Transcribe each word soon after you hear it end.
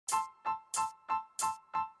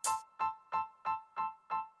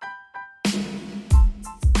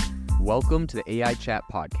Welcome to the AI Chat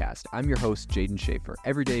Podcast. I'm your host, Jaden Schaefer.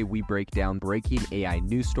 Every day we break down breaking AI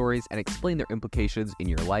news stories and explain their implications in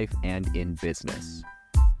your life and in business.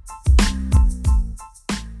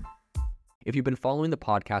 If you've been following the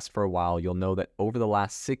podcast for a while, you'll know that over the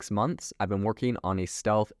last 6 months, I've been working on a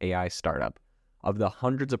stealth AI startup. Of the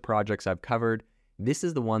hundreds of projects I've covered, this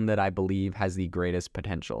is the one that I believe has the greatest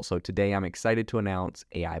potential. So today I'm excited to announce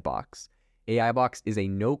AI Box. AI Box is a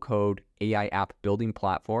no-code AI app building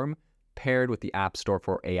platform paired with the App Store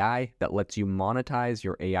for AI that lets you monetize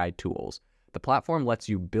your AI tools. The platform lets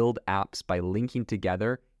you build apps by linking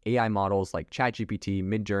together AI models like ChatGPT,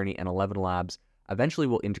 Midjourney, and 11 Labs. Eventually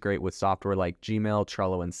will integrate with software like Gmail,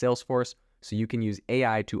 Trello, and Salesforce, so you can use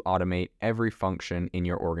AI to automate every function in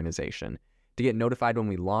your organization. To get notified when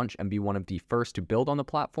we launch and be one of the first to build on the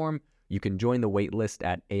platform, you can join the waitlist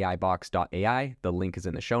at aibox.ai. The link is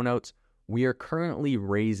in the show notes. We are currently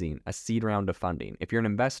raising a seed round of funding. If you're an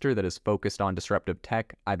investor that is focused on disruptive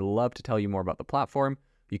tech, I'd love to tell you more about the platform.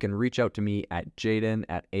 You can reach out to me at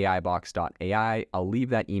jaden@aibox.ai. I'll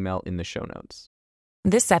leave that email in the show notes.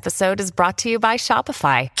 This episode is brought to you by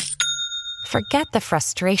Shopify. Forget the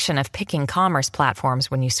frustration of picking commerce platforms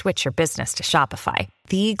when you switch your business to Shopify,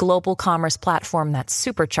 the global commerce platform that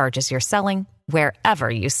supercharges your selling wherever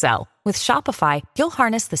you sell. With Shopify, you'll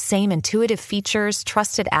harness the same intuitive features,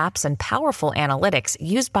 trusted apps, and powerful analytics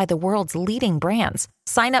used by the world's leading brands.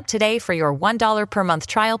 Sign up today for your $1 per month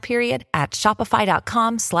trial period at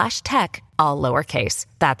shopify.com/tech, all lowercase.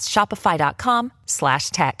 That's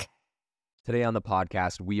shopify.com/tech. Today on the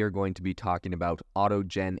podcast, we are going to be talking about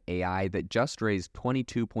AutogenAI that just raised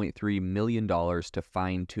 $22.3 million to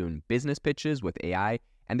fine-tune business pitches with AI,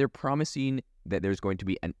 and they're promising that there's going to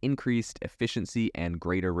be an increased efficiency and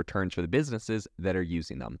greater returns for the businesses that are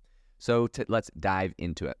using them. So let's dive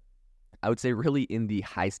into it. I would say really in the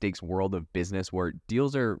high-stakes world of business where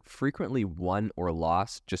deals are frequently won or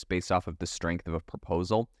lost just based off of the strength of a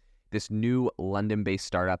proposal, this new London-based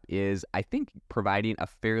startup is, I think, providing a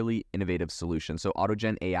fairly innovative solution. So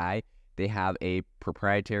AutogenAI, they have a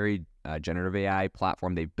proprietary generative AI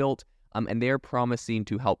platform they've built, and they're promising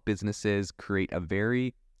to help businesses create a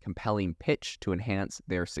very compelling pitch to enhance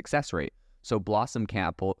their success rate. So Blossom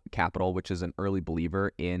Capital, which is an early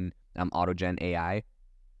believer in AutogenAI,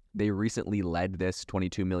 they recently led this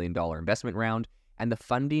 $22 million investment round, and the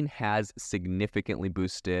funding has significantly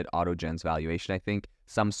boosted Autogen's valuation. I think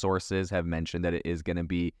some sources have mentioned that it is going to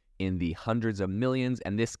be in the hundreds of millions,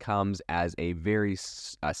 and this comes as a very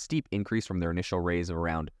steep increase from their initial raise of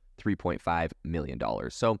around $3.5 million.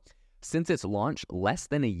 So since its launch less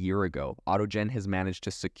than a year ago, Autogen has managed to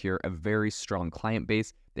secure a very strong client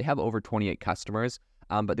base. They have over 28 customers,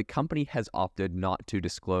 but the company has opted not to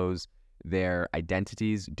disclose their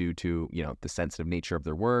identities due to, the sensitive nature of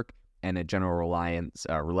their work and a general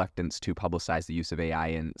reluctance to publicize the use of AI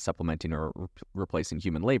in supplementing or replacing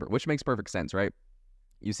human labor, which makes perfect sense, right?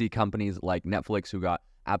 You see companies like Netflix who got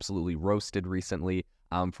absolutely roasted recently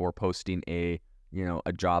for posting a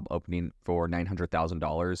job opening for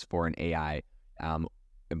 $900,000 for an AI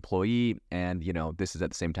employee. And, this is at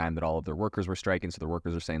the same time that all of their workers were striking. So the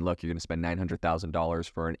workers are saying, look, you're going to spend $900,000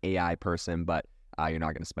 for an AI person, but you're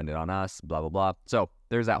not going to spend it on us, blah, blah, blah. So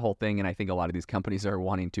there's that whole thing. And I think a lot of these companies are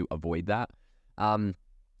wanting to avoid that.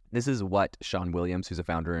 This is what Sean Williams, who's a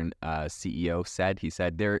founder and CEO, said. He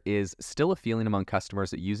said, there is still a feeling among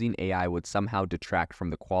customers that using AI would somehow detract from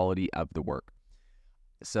the quality of the work.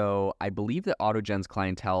 So I believe that Autogen's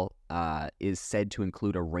clientele is said to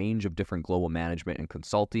include a range of different global management and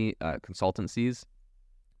consultancies,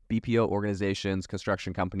 BPO organizations,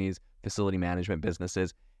 construction companies, facility management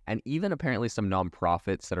businesses, and even apparently some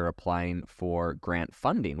nonprofits that are applying for grant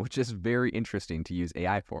funding, which is very interesting to use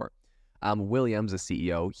AI for. Williams, a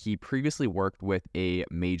CEO, he previously worked with a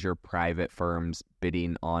major private firms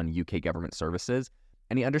bidding on UK government services,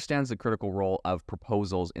 and he understands the critical role of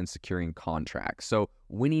proposals in securing contracts. So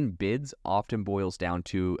winning bids often boils down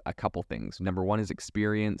to a couple things. Number one is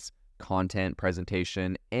experience, content,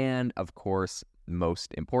 presentation, and of course,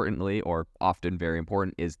 most importantly, or often very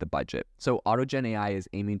important, is the budget. So AutogenAI is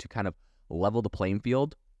aiming to kind of level the playing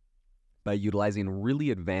field by utilizing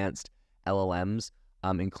really advanced LLMs,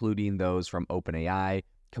 including those from OpenAI,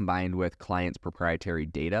 combined with clients' proprietary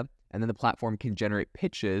data. And then the platform can generate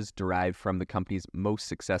pitches derived from the company's most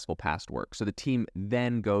successful past work. So the team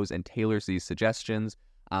then goes and tailors these suggestions,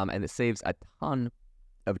 and it saves a ton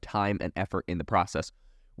of time and effort in the process.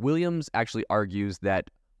 Williams actually argues that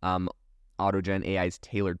AutogenAI's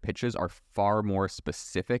tailored pitches are far more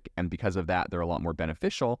specific, and because of that, they're a lot more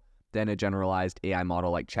beneficial than a generalized AI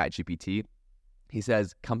model like ChatGPT. He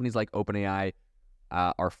says companies like OpenAI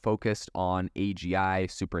are focused on AGI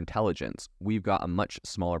superintelligence. We've got a much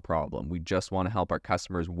smaller problem. We just want to help our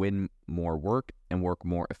customers win more work and work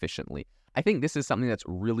more efficiently. I think this is something that's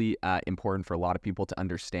really important for a lot of people to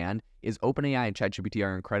understand is OpenAI and ChatGPT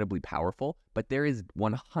are incredibly powerful, but there is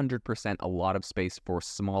 100% a lot of space for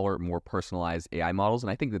smaller, more personalized AI models. And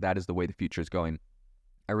I think that that is the way the future is going.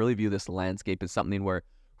 I really view this landscape as something where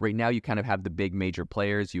right now you kind of have the big major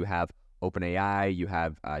players. You have OpenAI, you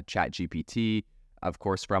have ChatGPT, of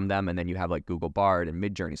course, from them, and then you have like Google Bard and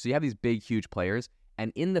Midjourney. So you have these big, huge players.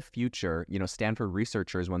 And in the future, Stanford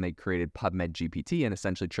researchers, when they created PubMed GPT and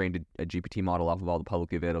essentially trained a GPT model off of all the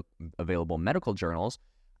publicly available medical journals,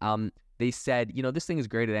 they said, this thing is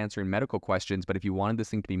great at answering medical questions, but if you wanted this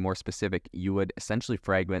thing to be more specific, you would essentially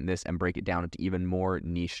fragment this and break it down into even more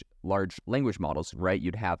niche, large language models, right?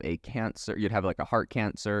 You'd have like a heart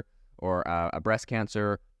cancer or a breast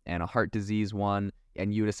cancer and a heart disease one,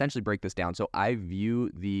 and you would essentially break this down. So I view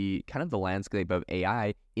the kind of the landscape of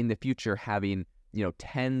AI in the future having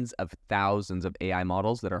tens of thousands of AI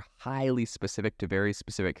models that are highly specific to very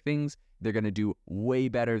specific things. They're going to do way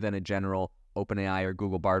better than a general OpenAI or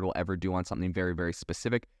Google Bard will ever do on something very, very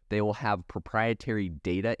specific. They will have proprietary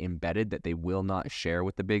data embedded that they will not share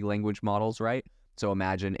with the big language models, right? So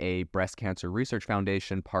imagine a breast cancer research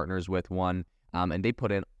foundation partners with one, and they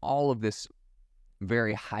put in all of this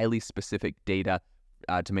very highly specific data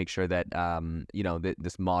to make sure that that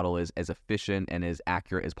this model is as efficient and as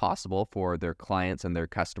accurate as possible for their clients and their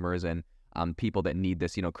customers and people that need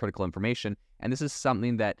this critical information. And this is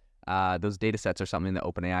something that those data sets are something that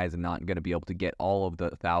OpenAI is not going to be able to get all of the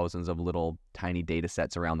thousands of little tiny data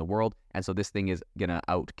sets around the world. And so this thing is going to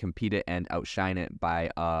outcompete it and outshine it by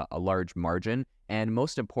a large margin. And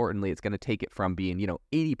most importantly, it's going to take it from being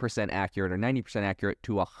 80% accurate or 90% accurate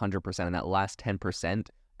to 100%. And that last 10%,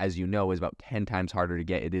 as you know, is about 10 times harder to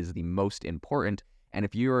get. It is the most important. And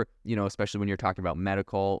if you're, especially when you're talking about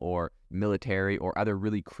medical or military or other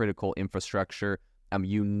really critical infrastructure,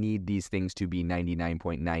 you need these things to be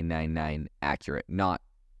 99.999 accurate, not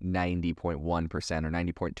 90.1% or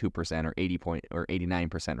 90.2% or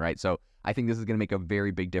 89%, right? So I think this is going to make a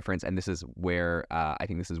very big difference, and this is where I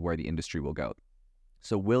think this is where the industry will go.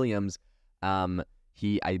 So Williams,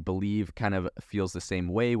 he, I believe, kind of feels the same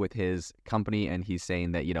way with his company, and he's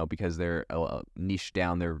saying that, because they're niche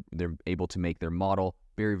down, they're able to make their model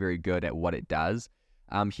very, very good at what it does.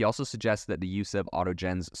 He also suggests that the use of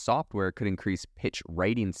AutoGen's software could increase pitch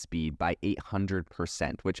writing speed by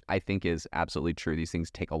 800%, which I think is absolutely true. These things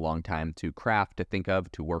take a long time to craft, to think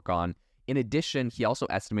of, to work on. In addition, he also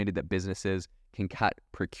estimated that businesses can cut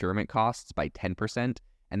procurement costs by 10%,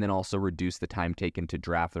 and then also reduce the time taken to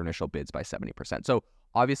draft their initial bids by 70%. So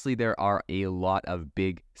obviously there are a lot of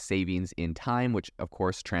big savings in time, which of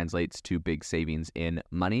course translates to big savings in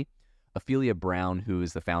money. Ophelia Brown, who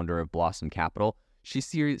is the founder of Blossom Capital, she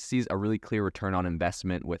sees a really clear return on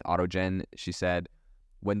investment with AutoGen. She said,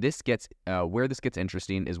 where this gets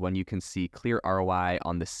interesting is when you can see clear ROI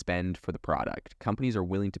on the spend for the product. Companies are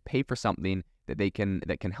willing to pay for something that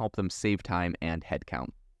can help them save time and headcount.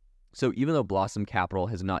 So even though Blossom Capital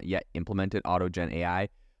has not yet implemented AutogenAI,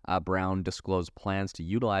 Brown disclosed plans to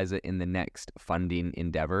utilize it in the next funding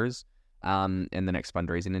endeavors, in the next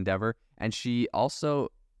fundraising endeavor. And she also,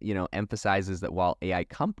 emphasizes that while AI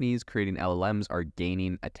companies creating LLMs are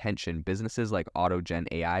gaining attention, businesses like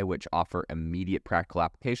AutogenAI, which offer immediate practical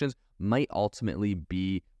applications, might ultimately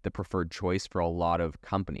be the preferred choice for a lot of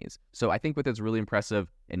companies. So I think with its really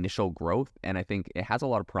impressive initial growth, and I think it has a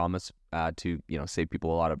lot of promise to save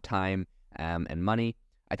people a lot of time and money,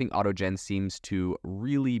 I think AutoGen seems to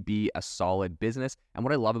really be a solid business. And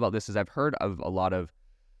what I love about this is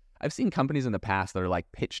I've seen companies in the past that are like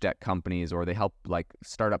pitch deck companies, or they help like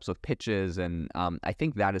startups with pitches. And I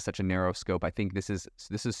think that is such a narrow scope. I think this is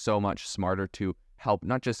so much smarter to help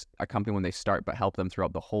not just a company when they start, but help them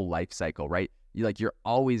throughout the whole life cycle, right? You're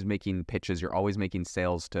always making pitches, you're always making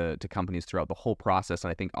sales to companies throughout the whole process.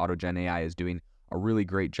 And I think AutogenAI is doing a really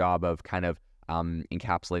great job of kind of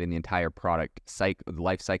encapsulating the entire product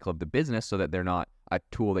life cycle of the business, so that they're not a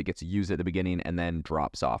tool that gets used at the beginning and then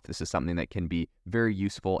drops off. This is something that can be very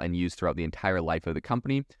useful and used throughout the entire life of the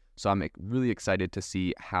company. So I'm really excited to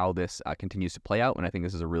see how this continues to play out, and I think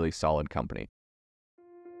this is a really solid company.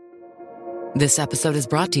 This episode is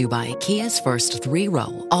brought to you by Kia's first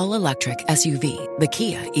 3-row, all-electric SUV, the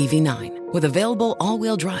Kia EV9, with available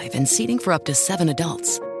all-wheel drive and seating for up to 7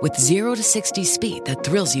 adults, with 0 to 60 speed that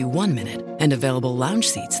thrills you 1 minute, and available lounge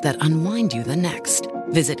seats that unwind you the next.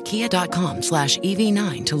 Visit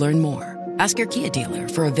kia.com/EV9 to learn more. Ask your Kia dealer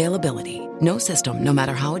for availability. No system, no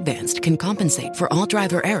matter how advanced, can compensate for all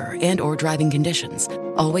driver error and/or driving conditions.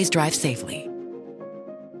 Always drive safely.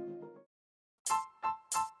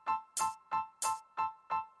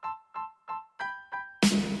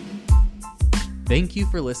 Thank you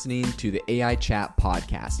for listening to the AI Chat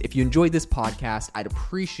podcast. If you enjoyed this podcast, I'd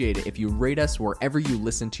appreciate it if you rate us wherever you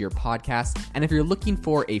listen to your podcast. And if you're looking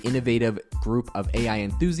for an innovative group of AI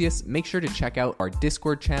enthusiasts, make sure to check out our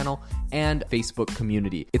Discord channel and Facebook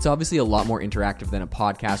community. It's obviously a lot more interactive than a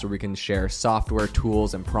podcast where we can share software,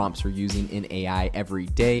 tools, and prompts we're using in AI every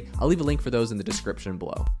day. I'll leave a link for those in the description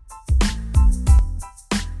below.